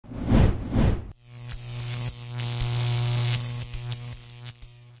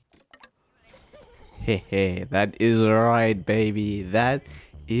Hehe, that is right, baby. That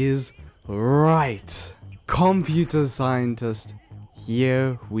is right. Computer scientist,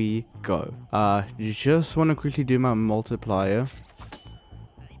 here we go. Just want to quickly do my multiplier.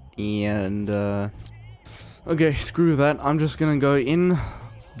 And, okay, screw that. I'm just gonna go in,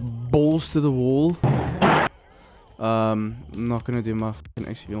 balls to the wall. I'm not gonna do my fucking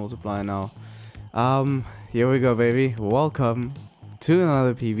XP multiplier now. Here we go, baby. Welcome to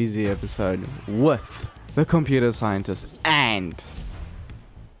another PvZ episode with the computer scientist and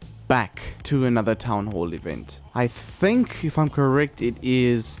back to another town hall event. I think, if I'm correct, it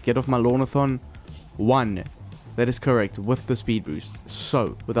is Get Off My Lawnathon 1. That is correct, with the speed boost.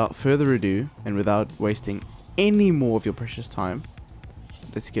 So, without further ado, and without wasting any more of your precious time,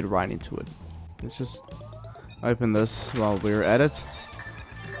 let's get right into it. Let's just open this while we're at it.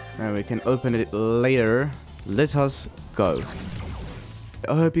 And we can open it later. Let us go.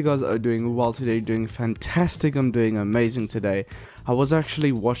 I hope you guys are doing well today, doing fantastic. I'm doing amazing today. I was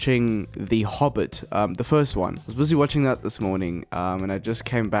actually watching The Hobbit, the first one. I was busy watching that this morning, and I just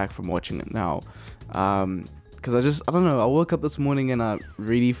came back from watching it now. Because I don't know, I woke up this morning and I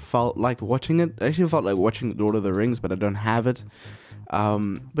really felt like watching it. I actually felt like watching Lord of the Rings, but I don't have it.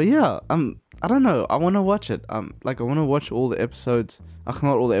 But yeah, I don't know, I want to watch it. I want to watch all the episodes, not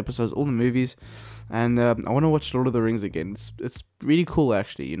all the episodes, all the movies. And I want to watch Lord of the Rings again. It's really cool,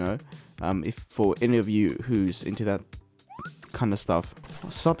 actually, you know. If for any of you who's into that kind of stuff.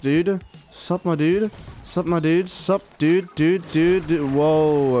 Sup, dude? Sup, my dude? Sup, my dude? Sup, dude? Dude?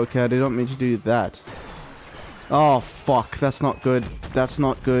 Whoa, okay, I did not mean to do that. Oh, fuck, that's not good. That's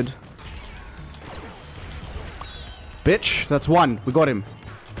not good. Bitch, that's one. We got him.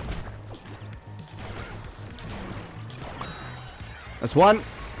 That's one.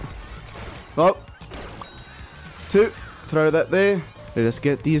 Oh. Two. Throw that there. Let us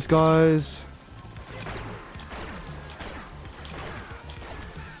get these guys.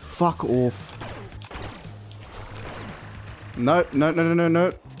 Fuck off. No.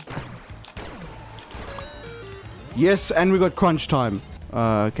 Yes, and we got crunch time.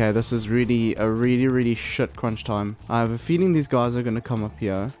 Okay, this is really a really shit crunch time. I have a feeling these guys are gonna come up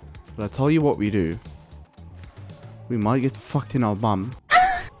here. But I tell you what we do. We might get fucked in our bum.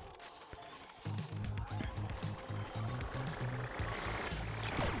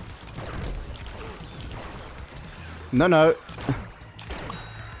 No.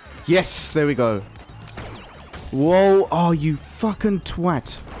 Yes, there we go. Whoa, oh, you fucking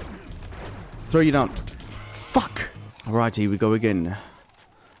twat. Throw you down. Fuck. Alright, here we go again.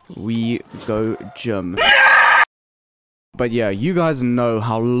 We go gym. But yeah, you guys know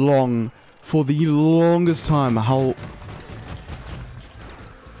how long, for the longest time, how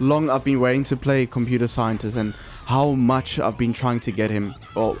long I've been waiting to play computer scientist and how much I've been trying to get him,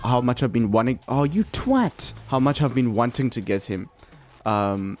 or how much I've been wanting. Oh, you twat! How much I've been wanting to get him.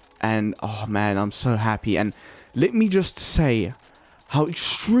 And oh man, I'm so happy. And let me just say how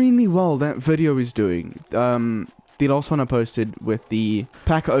extremely well that video is doing. The last one I posted with the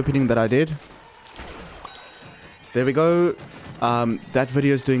pack opening that I did. There we go. That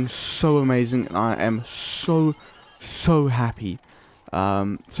video is doing so amazing, and I am so happy.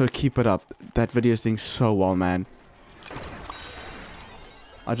 So keep it up. That video is doing so well, man.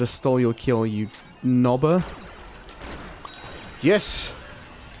 I just stole your kill, you knobber. Yes.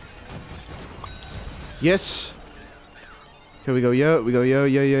 Yes. Here we go, yo. We go, yo.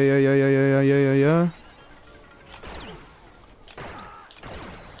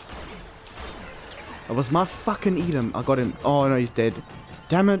 That was my fucking eat him. I got him. Oh no, he's dead.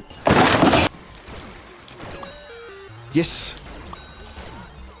 Damn it. Yes.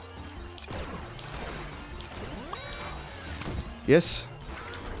 Yes.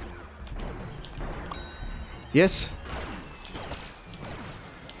 Yes.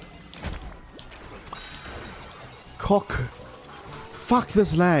 Cock. Fuck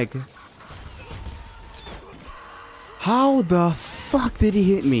this lag. How the fuck did he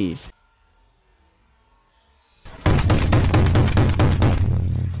hit me?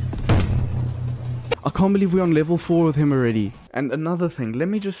 I can't believe we're on level 4 with him already. And another thing, let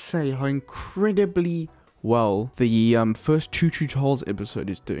me just say how incredibly well the first Choo Choo Charles episode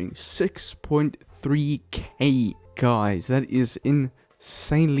is doing. 6.3k, guys. That is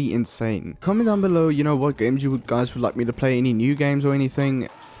insanely insane. Comment down below, you know, what games you guys would like me to play, any new games or anything.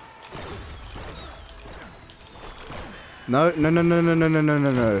 No.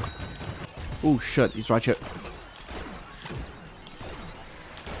 Oh shit, he's right here.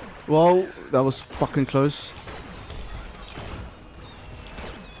 Well, that was fucking close.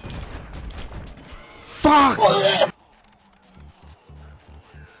 Fuck!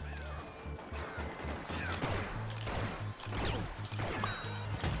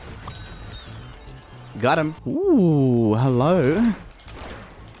 Got him. Ooh, hello.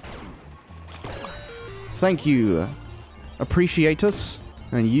 Thank you. Appreciate us.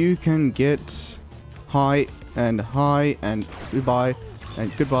 And you can get hi and goodbye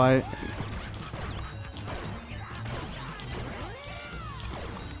and goodbye.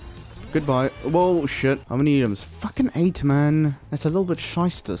 Goodbye. Whoa, shit. How many items? Fucking 8, man. That's a little bit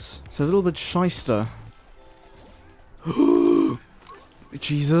shysters. It's a little bit shyster.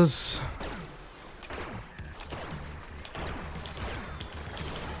 Jesus.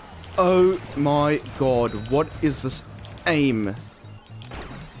 Oh my god. What is this aim?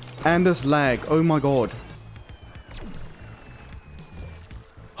 And this lag. Oh my god.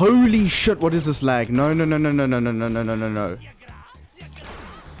 Holy shit, what is this lag? No, no, no, no, no, no, no, no, no, no, no, no.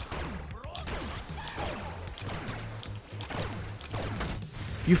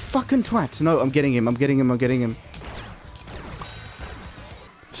 You fucking twat. No, I'm getting him. I'm getting him. I'm getting him.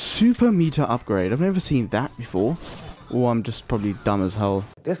 Super meter upgrade. I've never seen that before. Oh, I'm just probably dumb as hell.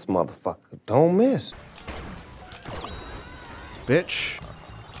 This motherfucker don't miss. Bitch.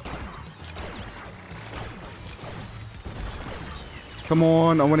 Come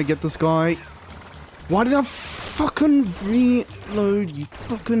on, I want to get this guy. Why did I fucking reload, you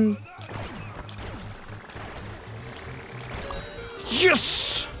fucking...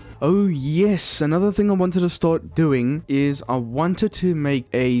 Yes! Oh yes, another thing I wanted to start doing is I wanted to make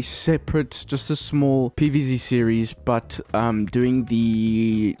a separate, just a small PvZ series, but doing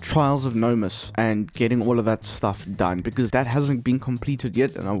the Trials of Nomus and getting all of that stuff done, because that hasn't been completed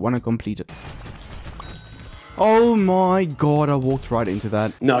yet and I want to complete it. Oh my god, I walked right into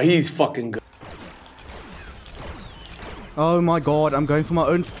that. No, he's fucking good. Oh my god, I'm going for my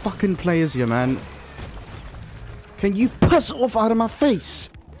own fucking players here, man. Can you piss off out of my face?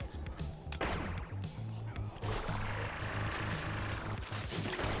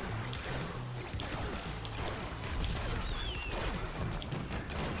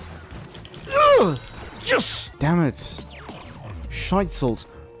 Ugh! Yes! Damn it. Scheitzel's.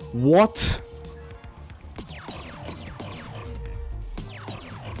 What?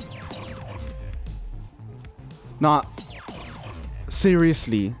 Nah.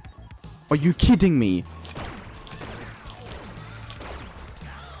 Seriously. Are you kidding me?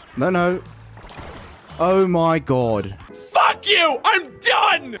 No, no. Oh my god. Fuck you! I'm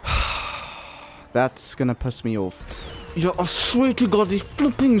done! That's gonna piss me off. Yeah, I swear to god, these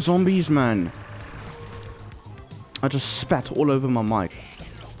flipping zombies, man. I just spat all over my mic.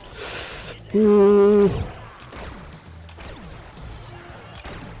 Ooh.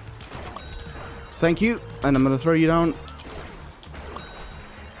 Thank you, and I'm gonna throw you down.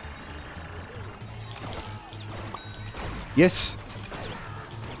 Yes.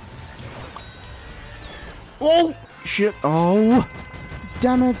 Oh, shit. Oh,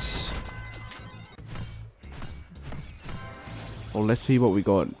 damn it. Well, let's see what we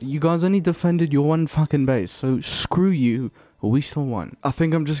got. You guys only defended your one fucking base, so screw you. We still won. I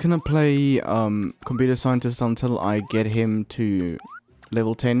think I'm just gonna play computer scientist until I get him to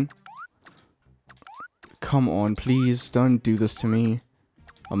level 10. Come on, please don't do this to me.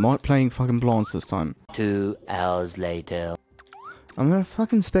 I'm not playing fucking plants this time. 2 hours later. I'm gonna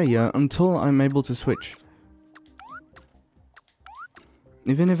fucking stay here until I'm able to switch.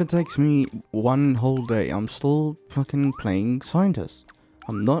 Even if it takes me one whole day, I'm still fucking playing scientist.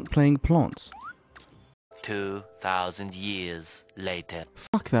 I'm not playing plants. 2,000 years later.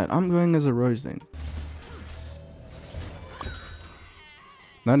 Fuck that, I'm going as a rose then.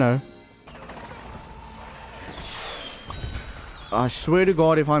 No, no. I swear to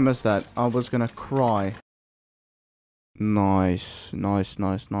god if I missed that, I was gonna cry. Nice, nice,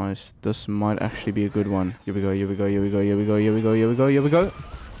 nice, nice. This might actually be a good one. Here we go, here we go, here we go, here we go, here we go, here we go, here we go.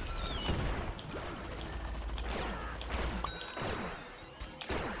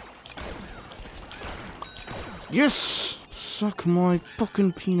 Yes! Suck my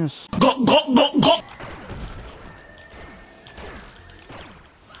fucking penis. Go, go, go, go!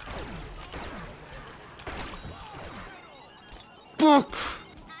 Fuck!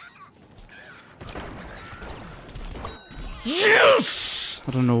 Yes!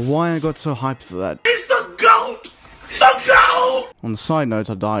 I don't know why I got so hyped for that. It's the GOAT! The GOAT! On the side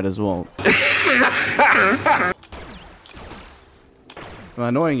note, I died as well. Am I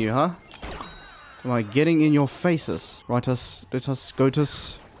annoying you, huh? Am I getting in your faces? Right us, let us, go to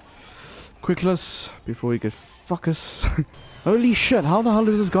us. Quickless, before we could fuck us. Holy shit, how the hell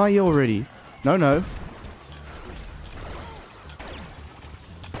is this guy here already? No, no.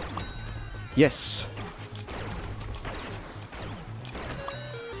 Yes.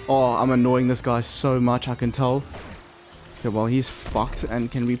 Oh, I'm annoying this guy so much, I can tell. Okay, well, he's fucked.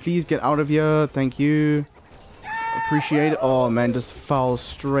 And can we please get out of here? Thank you. Appreciate it. Oh, man, just fell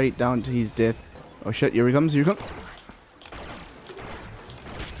straight down to his death. Oh, shit. Here he comes. Here he comes.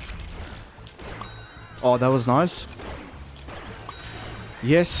 Oh, that was nice.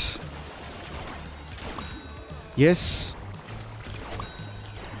 Yes. Yes.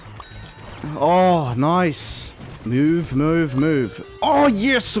 Oh, nice. Move, move, move. Oh,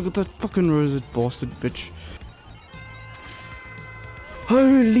 yes. Look at that fucking rosy bastard bitch.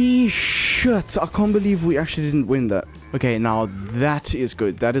 Holy shit. I can't believe we actually didn't win that. Okay, now that is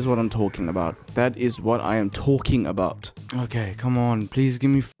good. That is what I'm talking about. That is what I am talking about. Okay, come on. Please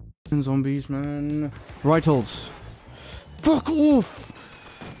give me f***ing zombies, man. Vitals. Fuck off.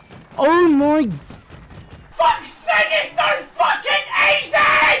 Oh my... Fuck's sake, it's so fucking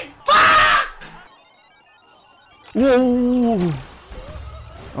easy! Fuck! Whoa.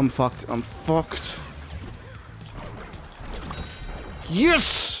 I'm fucked. I'm fucked.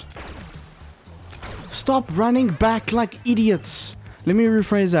 Yes! Stop running back like idiots. Let me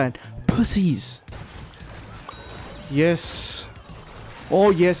rephrase that. Pussies. Yes. Oh,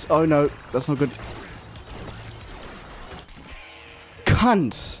 yes. Oh, no. That's not good.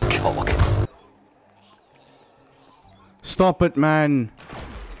 Cunt. Cock. Stop it, man.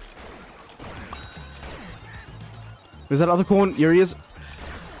 Is that other corn? Here he is.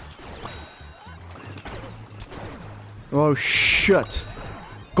 Oh, shit.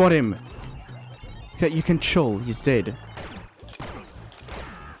 Got him. Okay, you can chill. He's dead.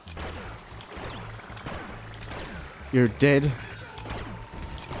 You're dead.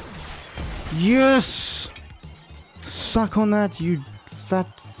 Yes! Suck on that, you fat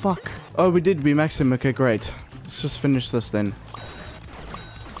fuck. Oh, we did. We maxed him. Okay, great. Let's just finish this then.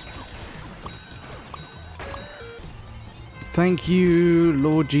 Thank you,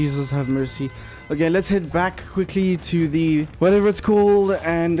 Lord Jesus, have mercy. Okay, let's head back quickly to the whatever it's called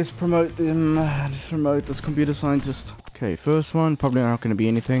and let's promote them. Let's promote this computer scientist. Okay, first one, probably not going to be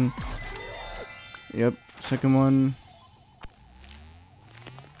anything. Yep, second one.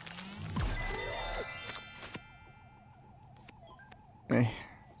 Okay.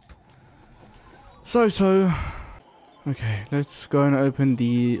 So. Okay, let's go and open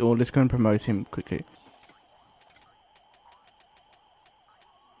the, or let's go and promote him quickly.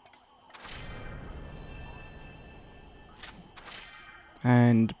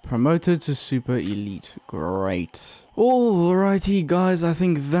 And promoted to super elite. Great. Alrighty guys, I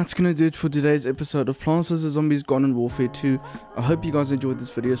think that's gonna do it for today's episode of Plants vs Zombies Garden Warfare 2. I hope you guys enjoyed this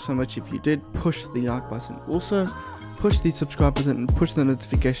video so much. If you did, push the like button. Also, push the subscribe button and push the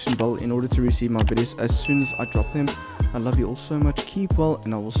notification bell in order to receive my videos as soon as I drop them. I love you all so much. Keep well,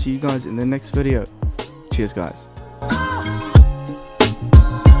 and I will see you guys in the next video. Cheers guys.